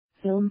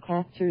Film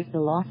captures the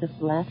loss of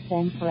Black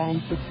San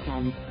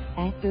Franciscans.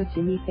 Actor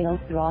Jimmie Fails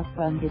draws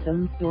from his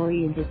own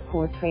story in his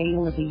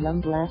portrayal of a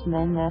young black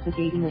man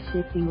navigating a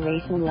shifting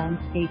racial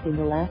landscape in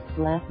The Last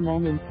Black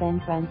Man in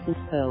San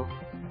Francisco.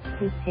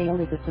 His tale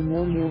is a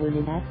familiar one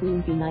in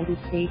affluent United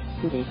States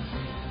city.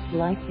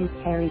 Like his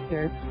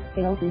character,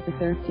 Fails is a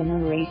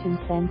third-generation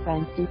San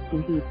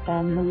Franciscan whose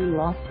family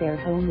lost their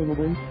home in a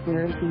once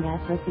flourishing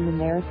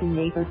African-American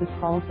neighborhood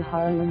called the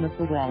Harlem of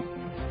the West.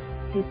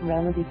 His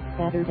relatives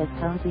scattered as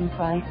housing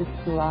prices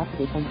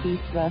skyrocketed and he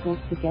struggles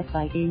to get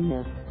by in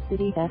a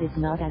city that is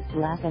not as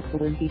black as the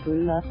one he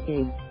grew up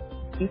in.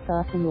 It's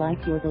often like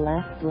you're the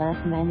last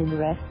black man in the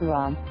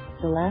restaurant,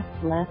 the last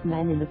black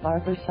man in the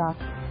barber shop.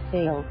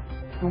 Fails.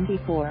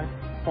 24.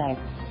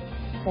 Sex.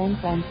 San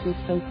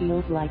Francisco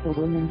feels like a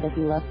woman that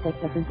you love that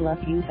doesn't love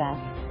you back,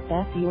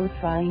 that you're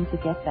trying to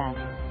get back.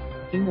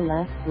 In The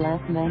Last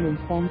Black Man in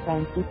San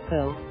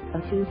Francisco, a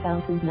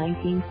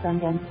 2019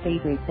 Sundance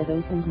favorite that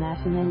opened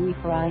nationally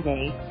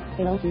Friday,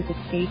 Fails is a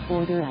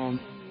skateboarder and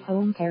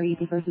home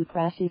caregiver who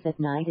crashes at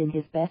night in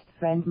his best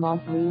friend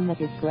Mom's room at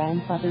his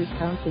grandfather's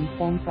house in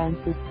San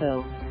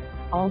Francisco.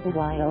 All the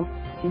while,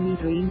 Jimmie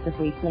dreams of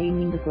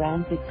reclaiming the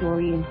grand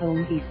Victorian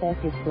home he says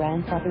his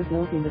grandfather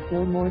built in the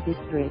Fillmore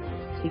district,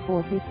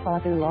 before his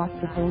father lost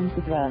the home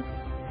to drugs.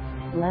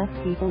 Black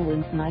people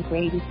once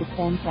migrated to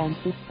San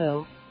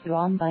Francisco,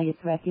 drawn by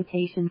its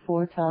reputation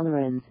for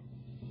tolerance.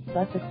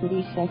 But the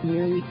city shed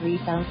nearly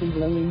 3,000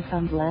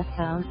 low-income black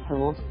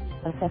households,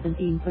 a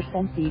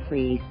 17%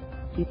 decrease,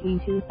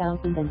 between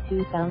 2000 and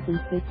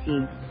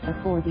 2015,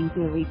 according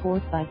to a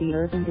report by the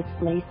Urban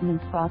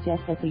Displacement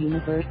Project at the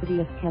University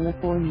of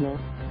California,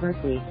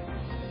 Berkeley.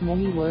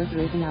 Many were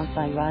driven out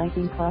by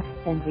rising costs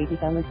and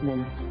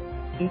redevelopment.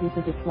 It is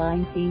a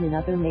decline seen in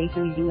other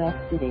major U.S.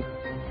 cities.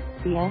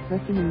 The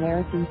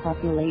African-American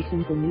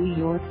populations in New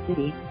York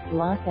City,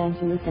 Los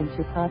Angeles and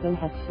Chicago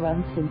have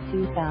shrunk since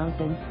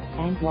 2000,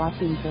 and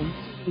Washington,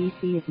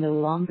 D.C. is no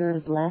longer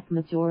a black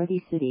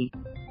majority city.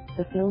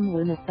 The film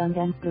won a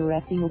Sundance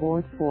Directing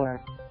Award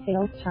for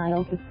Fails'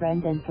 childhood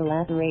friend and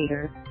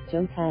collaborator,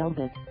 Joe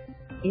Talbot.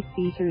 It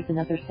features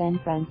another San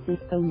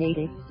Francisco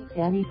native,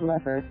 Danny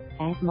Glover,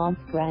 as Mom's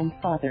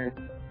grandfather.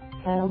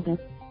 Talbot,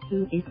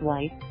 who is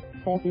white,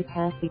 says it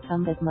has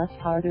become that much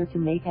harder to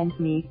make ends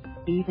meet,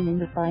 even in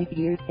the 5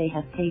 years they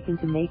have taken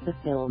to make the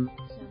film.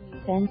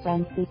 San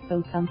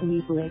Francisco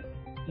companies Lyft,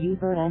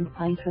 Uber and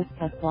Pinterest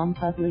have gone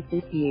public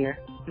this year,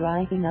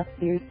 driving up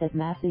fears that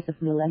masses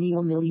of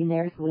millennial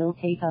millionaires will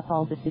take up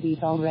all the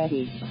city's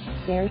already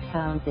scarce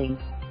housing.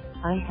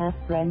 I have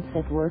friends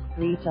that work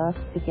 3 jobs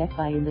to get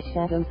by in the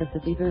shadows of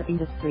the bigger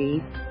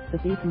industries, the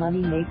big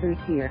money makers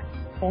here,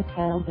 said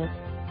Talbot,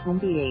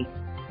 28.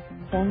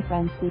 San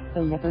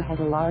Francisco never had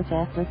a large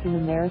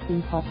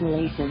African-American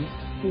population,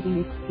 hitting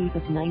its peak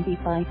of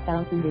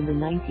 95,000 in the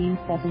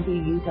 1970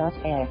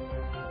 U.S.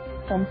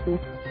 Census,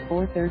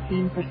 or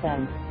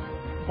 13%.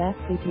 That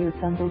figure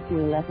tumbled to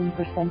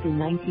 11% in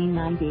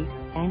 1990,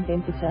 and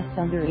then to just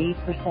under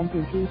 8%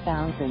 in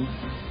 2000.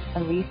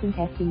 A recent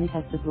estimate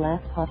has the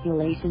black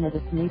population at a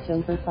smidge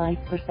over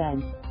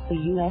 5%, the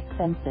U.S.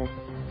 Census,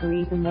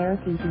 Reed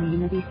American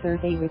Community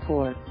Survey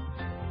reports.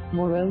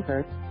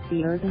 Moreover,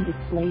 the Urban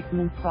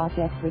Displacement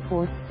Project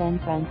reports San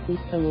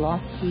Francisco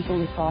lost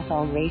people across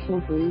all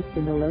racial groups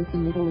in the low to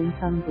middle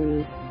income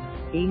group,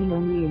 aiming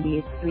only in the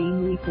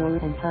extremely poor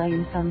and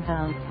high-income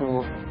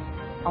households.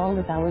 All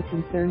of our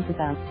concerns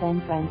about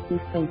San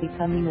Francisco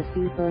becoming a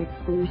super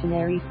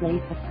exclusionary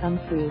place have come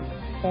true,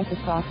 said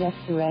the project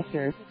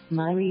director,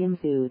 Miriam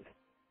Zook.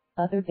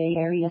 Other Bay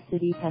Area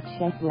cities have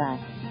shed black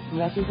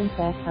residents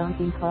as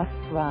housing costs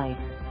rise.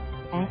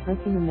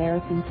 African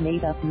Americans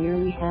made up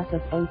nearly half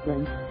of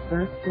Oakland,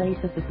 birthplace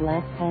of the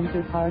Black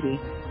Panther Party,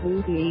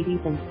 through the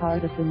 80s and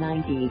part of the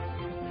 90s.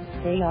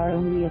 They are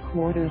only a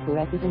quarter of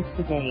residents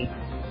today.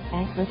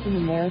 African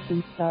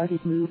Americans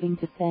started moving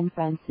to San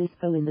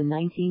Francisco in the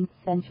 19th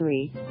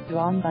century,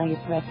 drawn by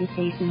its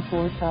reputation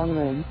for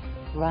tolerance,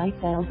 writes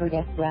Albert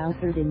F.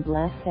 Browsard in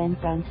Black San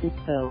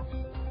Francisco.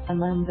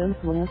 Among those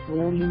was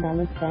William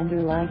Alexander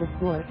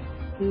Lydeforth,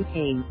 who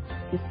came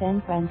to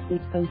San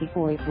Francisco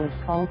before it was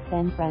called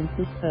San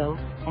Francisco,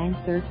 and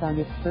served on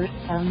its first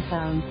town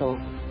council.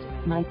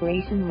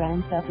 Migration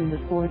ramped up in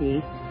the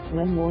 40s,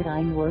 when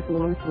wartime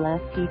warlords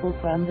black people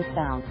from the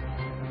South.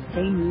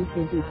 They moved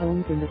into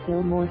homes in the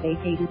Fillmore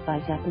vacated by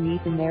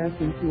Japanese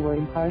Americans who were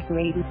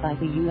incarcerated by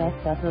the U.S.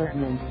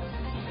 government.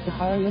 The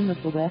Harlem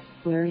of the West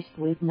flourished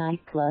with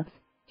nightclubs,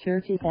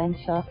 churches and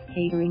shops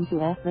catering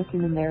to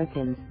African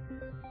Americans.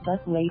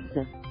 But waves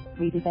of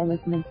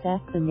redevelopment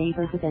sacked the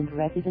neighborhood and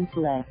residents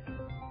left.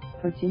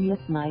 Virginia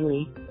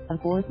Smiley, a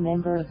board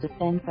member of the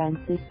San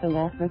Francisco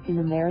African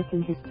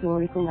American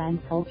Historical and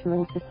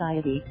Cultural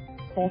Society,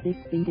 said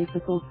it's been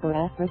difficult for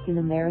African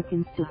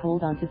Americans to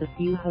hold on to the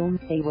few homes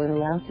they were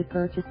allowed to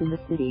purchase in the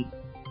city.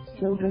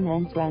 Children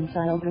and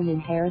grandchildren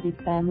inherited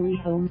family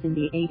homes in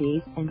the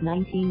 80s and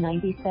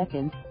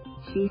 1992,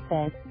 she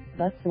said,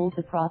 but sold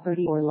the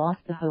property or lost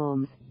the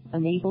homes,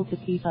 unable to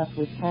keep up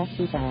with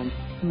taxes and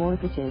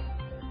mortgages.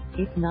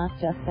 It's not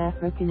just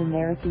African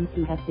Americans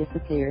who have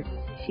disappeared,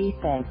 she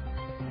said.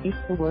 It's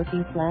the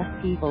working class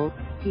people,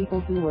 people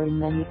who were in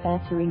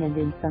manufacturing and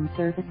in some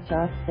service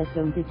jobs that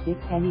don't exist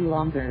any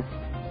longer.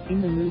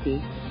 In the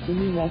movie,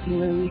 Jimmie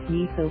regularly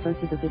sneaks over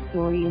to the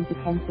Victorian to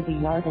tend to the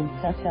yard and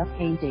touch up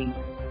painting.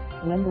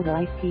 When the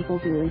white people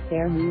who live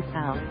there move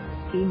out,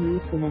 he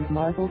moves in and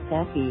marvels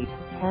that he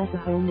has a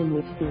home in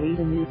which to read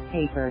a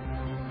newspaper.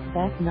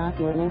 That's not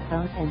your old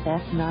house and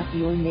that's not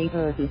your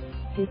neighborhood,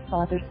 his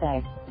father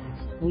said.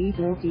 We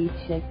built these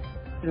ships,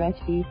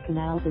 dredged these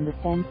canals in the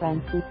San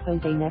Francisco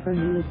they never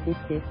knew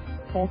existed,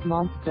 says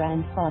Mom's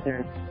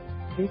grandfather.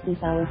 This is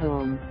our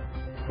home.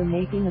 The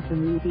making of the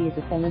movie is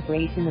a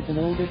celebration of an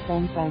older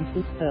San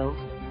Francisco,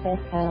 says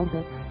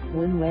Calda,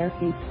 one where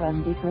kids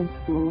from different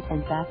schools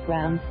and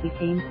backgrounds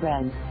became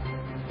friends.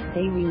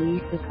 They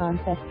released the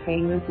concept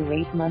trailer to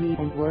raise money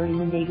and were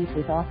inundated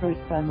with offers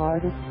from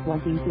artists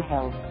wanting to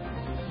help.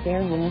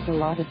 There was a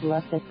lot of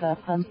love that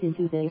got pumped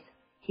into this,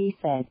 he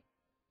said.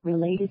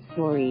 Related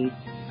stories.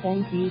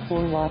 Thank you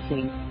for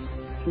watching.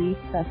 Please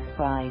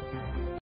subscribe.